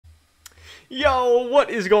Yo, what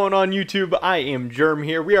is going on YouTube? I am Germ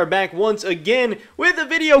here. We are back once again with a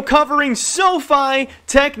video covering Sofi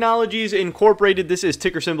Technologies Incorporated. This is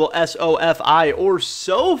ticker symbol SOFI or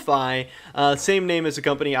Sofi. Same name as the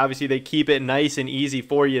company. Obviously, they keep it nice and easy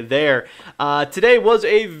for you there. Today was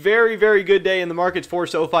a very, very good day in the markets for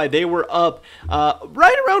Sofi. They were up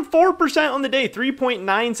right around 4% on the day,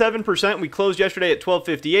 3.97%. We closed yesterday at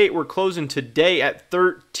 12.58. We're closing today at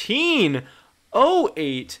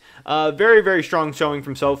 13.08. Very, very strong showing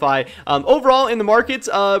from Sofi. Overall in the markets,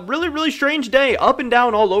 really strange day, up and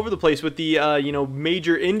down all over the place with the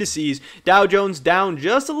major indices. Dow Jones down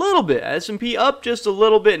just a little bit, S&P up just a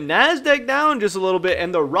little bit, Nasdaq down just a little bit,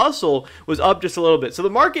 and the Russell was up just a little bit. So the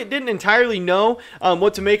market didn't entirely know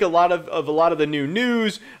what to make a lot of the new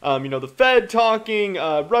news. The Fed talking,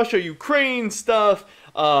 Russia, Ukraine stuff.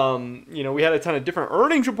 We had a ton of different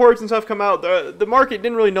earnings reports and stuff come out. The market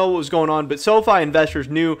didn't really know what was going on, but Sofi investors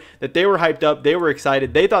knew that they were hyped up. They were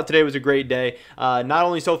excited. They thought today was a great day. Not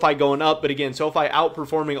only Sofi going up, but again, Sofi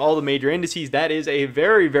outperforming all the major indices. That is a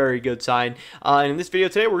very, very good sign. And in this video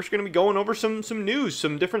today, we're just going to be going over some news,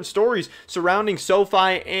 some different stories surrounding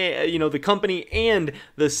Sofi, the company and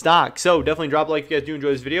the stock. So definitely drop a like if you guys do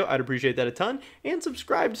enjoy this video. I'd appreciate that a ton. And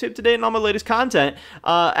subscribe to stay up to date on all my latest content.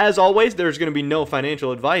 As always, there's going to be no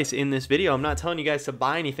financial advice in this video. I'm not telling you guys to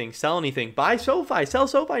buy anything, sell anything, buy Sofi, sell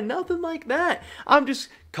Sofi, nothing like that. I'm just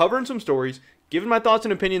covering some stories, giving my thoughts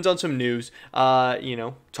and opinions on some news,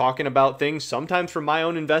 talking about things sometimes from my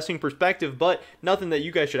own investing perspective, but nothing that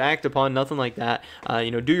you guys should act upon, nothing like that.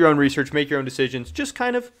 Do your own research, make your own decisions, just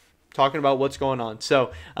kind of talking about what's going on. So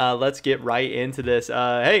let's get right into this.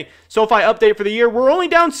 Hey, Sofi update for the year. We're only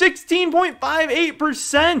down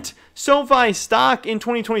 16.58%. Sofi stock in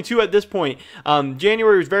 2022 at this point.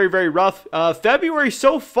 January was very, very rough. February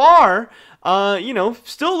so far,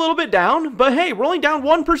 still a little bit down, but hey, we're only down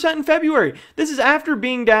 1% in February. This is after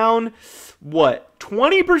being down,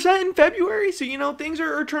 20% in February? So, things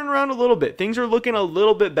are turning around a little bit. Things are looking a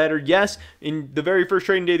little bit better. Yes, in the very first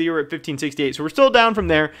trading day of the year, we're at 1568. So we're still down from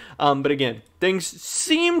there. But again, things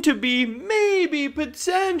seem to be maybe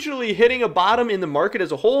potentially hitting a bottom in the market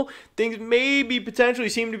as a whole. Things maybe potentially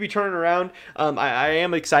seem to be turning around. I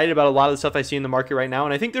am excited about a lot of the stuff I see in the market right now.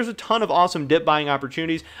 And I think there's a ton of awesome dip buying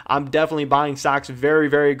opportunities. I'm definitely buying stocks very,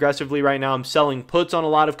 very aggressively right now. I'm selling puts on a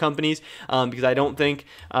lot of companies because I don't think,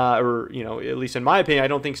 at least in my opinion, I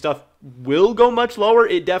don't think stuff will go much lower.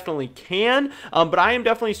 It definitely can, but I am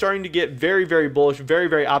definitely starting to get very, very bullish, very,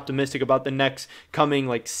 very optimistic about the next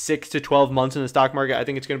coming 6 to 12 months in the stock market. I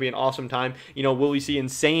think it's going to be an awesome time. Will we see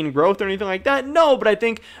insane growth or anything like that? No, but I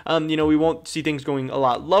think, we won't see things going a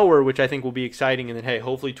lot lower, which I think will be exciting. And then, hey,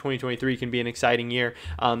 hopefully 2023 can be an exciting year.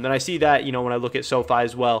 And I see that, when I look at Sofi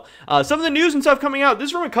as well. Some of the news and stuff coming out, this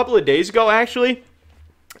is from a couple of days ago, actually.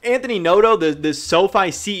 Anthony Noto, the Sofi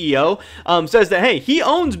CEO, says that, hey, he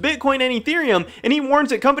owns Bitcoin and Ethereum, and he warns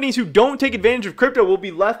that companies who don't take advantage of crypto will be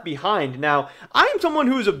left behind. Now, I'm someone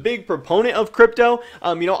who is a big proponent of crypto.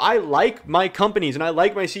 I like my companies and I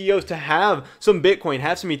like my CEOs to have some Bitcoin,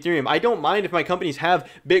 have some Ethereum. I don't mind if my companies have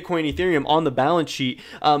Bitcoin, Ethereum on the balance sheet,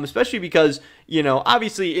 especially because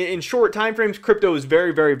obviously in short time frames, crypto is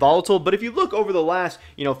very, very volatile. But if you look over the last,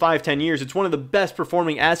 5-10 years, it's one of the best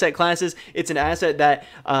performing asset classes. It's an asset that,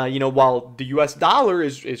 while the US dollar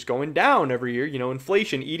is going down every year,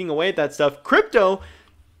 inflation eating away at that stuff, crypto,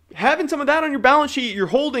 having some of that on your balance sheet, your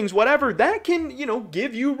holdings, whatever, that can,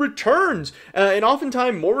 give you returns, and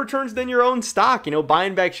oftentimes more returns than your own stock.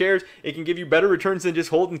 Buying back shares, it can give you better returns than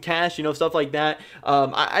just holding cash, stuff like that.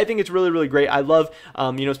 I think it's really, really great. I love,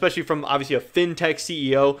 especially from obviously a fintech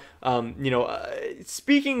CEO,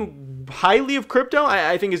 speaking highly of crypto,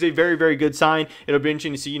 I think is a very, very good sign. It'll be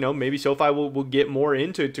interesting to see, maybe Sofi will get more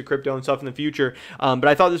into crypto and stuff in the future. But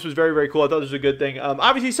I thought this was very, very cool. I thought this was a good thing.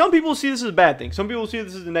 Obviously, some people see this as a bad thing. Some people see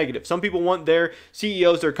this as a negative. Some people want their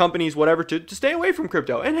CEOs, their companies, whatever, to stay away from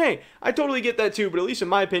crypto. And hey, I totally get that too. But at least in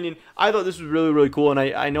my opinion, I thought this was really, really cool. And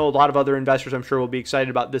I know a lot of other investors, I'm sure, will be excited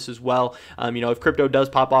about this as well. If crypto does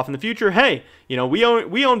pop off in the future, hey, we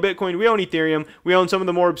own Bitcoin, we own Ethereum, we own some of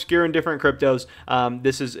the more obscure and different cryptos.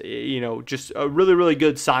 This is, just a really, really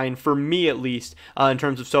good sign for me, at least, in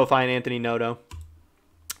terms of Sofi and Anthony Noto.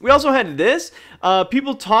 We also had this,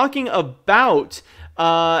 people talking about,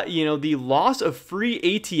 the loss of free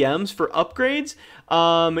ATMs for upgrades.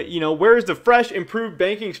 Where's the fresh, improved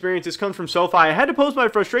banking experience? This comes from SoFi. I had to post my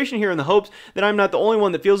frustration here in the hopes that I'm not the only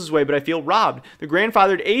one that feels this way, but I feel robbed. The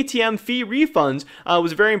grandfathered ATM fee refunds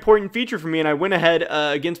was a very important feature for me, and I went ahead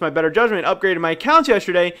against my better judgment, upgraded my accounts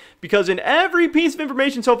yesterday, because in every piece of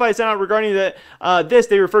information SoFi sent out regarding this,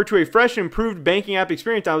 they refer to a fresh, improved banking app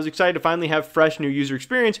experience. I was excited to finally have fresh new user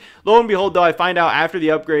experience. Lo and behold, though, I find out after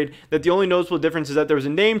the upgrade that the only noticeable difference is that there was a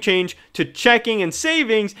name change to checking and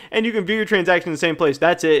savings, and you can view your transactions in the same place.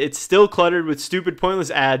 That's it. It's still cluttered with stupid,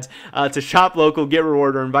 pointless ads to shop local, get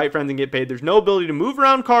reward, or invite friends and get paid. There's no ability to move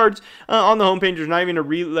around cards on the homepage. There's not even a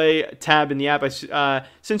relay tab in the app. I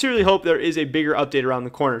sincerely hope there is a bigger update around the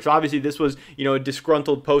corner. So obviously this was, a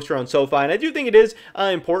disgruntled poster on SoFi, and I do think it is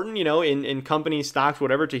important, in companies, stocks,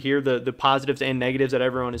 whatever, to hear the positives and negatives that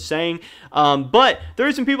everyone is saying. But there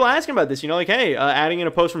are some people asking about this, hey, adding in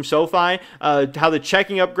a post from SoFi, how the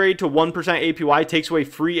checking upgrade to 1% APY takes away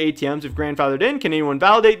free ATMs if grandfathered in. Can anyone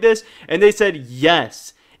validate this? And they said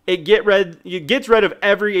yes. It gets rid of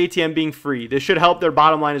every ATM being free. This should help their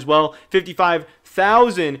bottom line as well.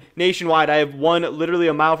 55,000 nationwide. I have one literally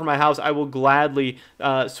a mile from my house. I will gladly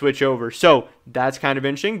switch over. So that's kind of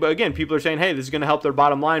interesting. But again, people are saying, hey, this is going to help their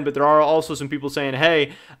bottom line. But there are also some people saying,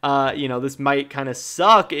 hey, this might kind of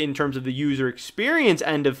suck in terms of the user experience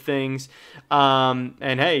end of things. And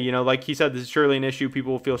hey, like he said, this is surely an issue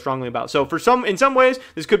people will feel strongly about. So in some ways,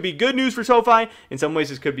 this could be good news for SoFi. In some ways,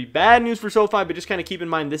 this could be bad news for SoFi. But just kind of keep in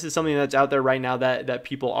mind, this is something that's out there right now that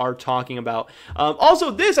people are talking about.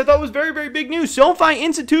 Also, this I thought was very, very big news. SoFi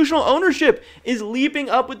institutional ownership is leaping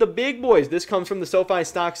up with the big boys. This comes from the SoFi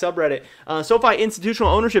stock subreddit. SoFi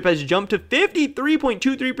institutional ownership has jumped to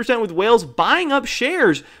 53.23% with whales buying up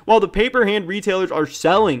shares while the paper hand retailers are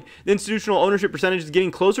selling. The institutional ownership percentage is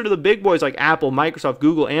getting closer to the big boys like Apple, Microsoft,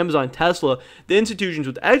 Google, Amazon, Tesla. The institutions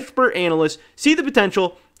with expert analysts see the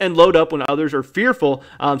potential and load up when others are fearful.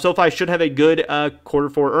 SoFi should have a good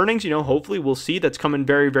Q4 earnings. Hopefully we'll see. That's coming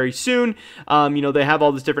very, very soon. They have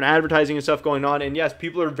all this different advertising and stuff going on. And yes,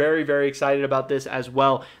 people are very, very excited about this as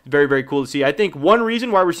well. Very, very cool to see. I think one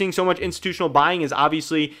reason why we're seeing so much institutional buying is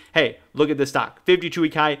obviously, hey, look at this stock.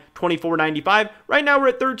 52-week high, $24.95. Right now we're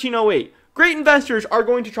at $13.08. Great investors are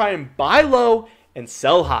going to try and buy low and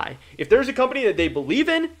sell high. If there's a company that they believe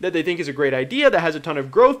in, that they think is a great idea, that has a ton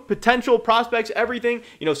of growth, potential, prospects, everything,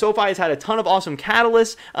 SoFi has had a ton of awesome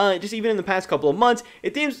catalysts, just even in the past couple of months.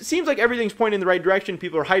 It seems like everything's pointing in the right direction.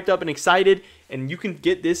 People are hyped up and excited, and you can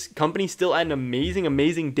get this company still at an amazing,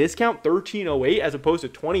 amazing discount, $13.08 as opposed to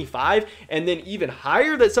 $25, and then even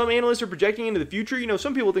higher that some analysts are projecting into the future.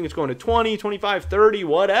 Some people think it's going to 20, 25, 30,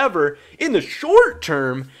 whatever. In the short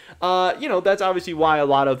term, that's obviously why a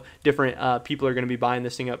lot of different people are going to be buying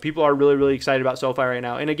this thing up. People are really, really excited about SoFi right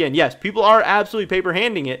now. And again, yes, people are absolutely paper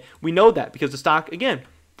handing it. We know that because the stock, again,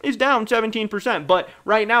 is down 17%. But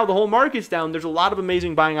right now, the whole market's down. There's a lot of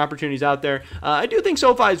amazing buying opportunities out there. I do think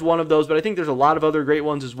SoFi is one of those, but I think there's a lot of other great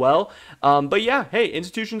ones as well. But yeah, hey,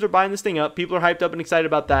 institutions are buying this thing up. People are hyped up and excited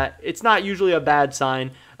about that. It's not usually a bad sign.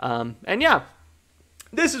 And yeah.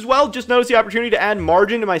 This as well, just noticed the opportunity to add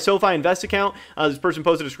margin to my SoFi Invest account. This person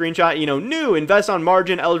posted a screenshot, new, invest on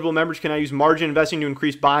margin. Eligible members can now use margin investing to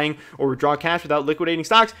increase buying or withdraw cash without liquidating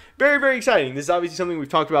stocks. Very, very exciting. This is obviously something we've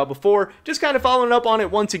talked about before. Just kind of following up on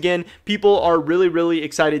it once again. People are really, really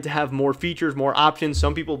excited to have more features, more options.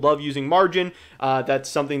 Some people love using margin. That's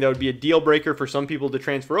something that would be a deal breaker for some people to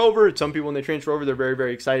transfer over. Some people, when they transfer over, they're very,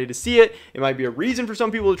 very excited to see it. It might be a reason for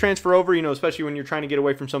some people to transfer over, especially when you're trying to get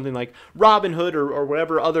away from something like Robinhood or whatever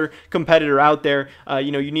other competitor out there.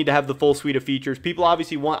 You need to have the full suite of features. People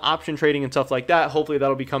obviously want option trading and stuff like that. Hopefully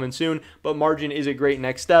that'll be coming soon, but margin is a great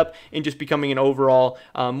next step in just becoming an overall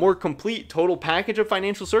more complete total package of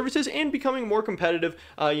financial services and becoming more competitive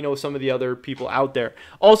with some of the other people out there.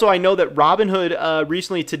 Also, I know that Robinhood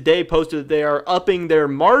recently today posted that they are upping their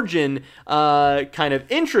margin kind of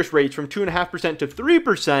interest rates from 2.5% to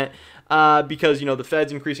 3%. Because, the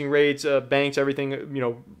Fed's increasing rates, banks,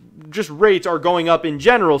 everything, just rates are going up in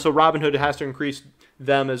general. So Robinhood has to increase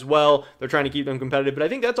them as well. They're trying to keep them competitive. But I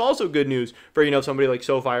think that's also good news for, somebody like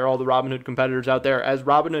SoFi or all the Robinhood competitors out there. As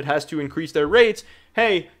Robinhood has to increase their rates,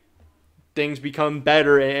 hey, things become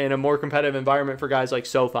better in a more competitive environment for guys like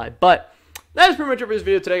SoFi. But that is pretty much it for this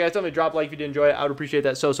video today, guys. Tell me to drop a like if you did enjoy it. I would appreciate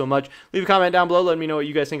that so much. Leave a comment down below. Let me know what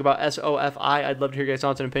you guys think about SOFI. I'd love to hear your guys'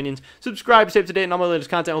 thoughts and opinions. Subscribe to stay up to date on all my latest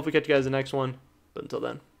content. Hopefully catch you guys in the next one. But until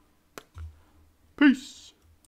then, peace.